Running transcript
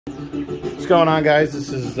What's going on, guys? This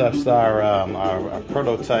is just our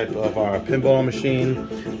prototype of our pinball machine.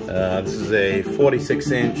 This is a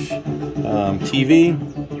 46-inch TV.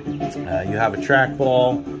 You have a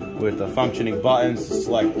trackball with the functioning buttons to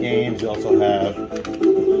select games. You also have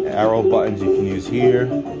arrow buttons you can use here.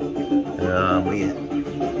 We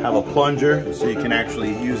have a plunger, so you can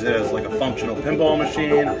actually use it as like a functional pinball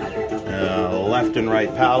machine. Left and right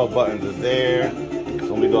paddle buttons are there.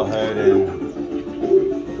 So let me go ahead and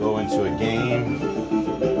go into a game.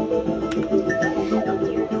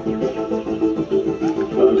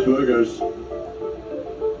 Burgers.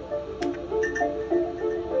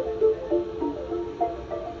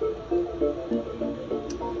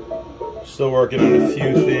 Still working on a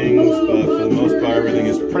few things, but for the most part everything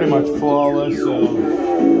is pretty much flawless. So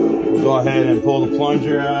we'll go ahead and pull the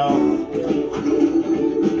plunger out.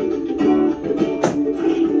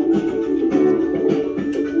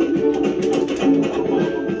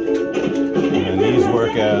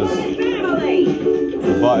 Work as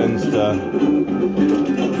the buttons to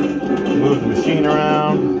move the machine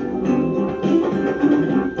around.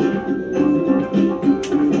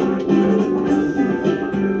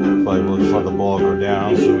 Probably we'll just let the ball go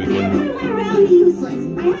down so we can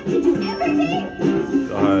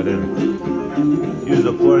go ahead and use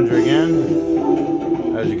the plunger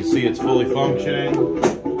again. As you can see, it's fully functioning,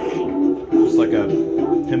 just like a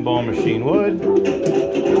pinball machine would.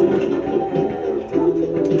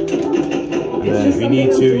 And then if you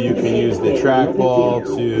need to, you can use the trackball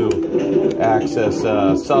to access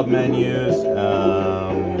sub-menus.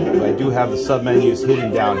 I do have the sub-menus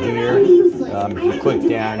hidden down here. If you click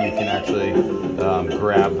down, you can actually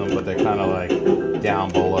grab them, but they're kind of like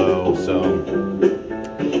down below. So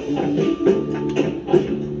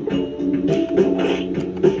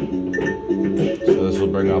this will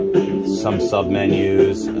bring up some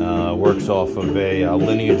sub-menus. Works off of a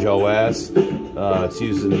Lineage OS. It's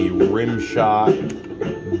using the rim shot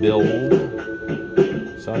build.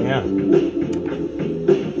 So yeah,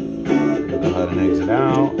 go ahead and exit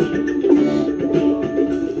out.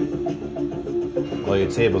 All your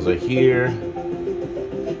tables are here.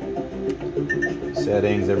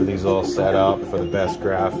 Settings, everything's all set up for the best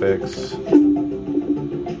graphics.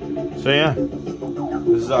 So yeah,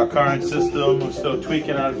 this is our current system. We're still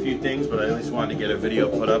tweaking out a few things, but I at least wanted to get a video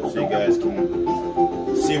put up so you guys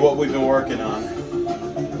can see what we've been working on.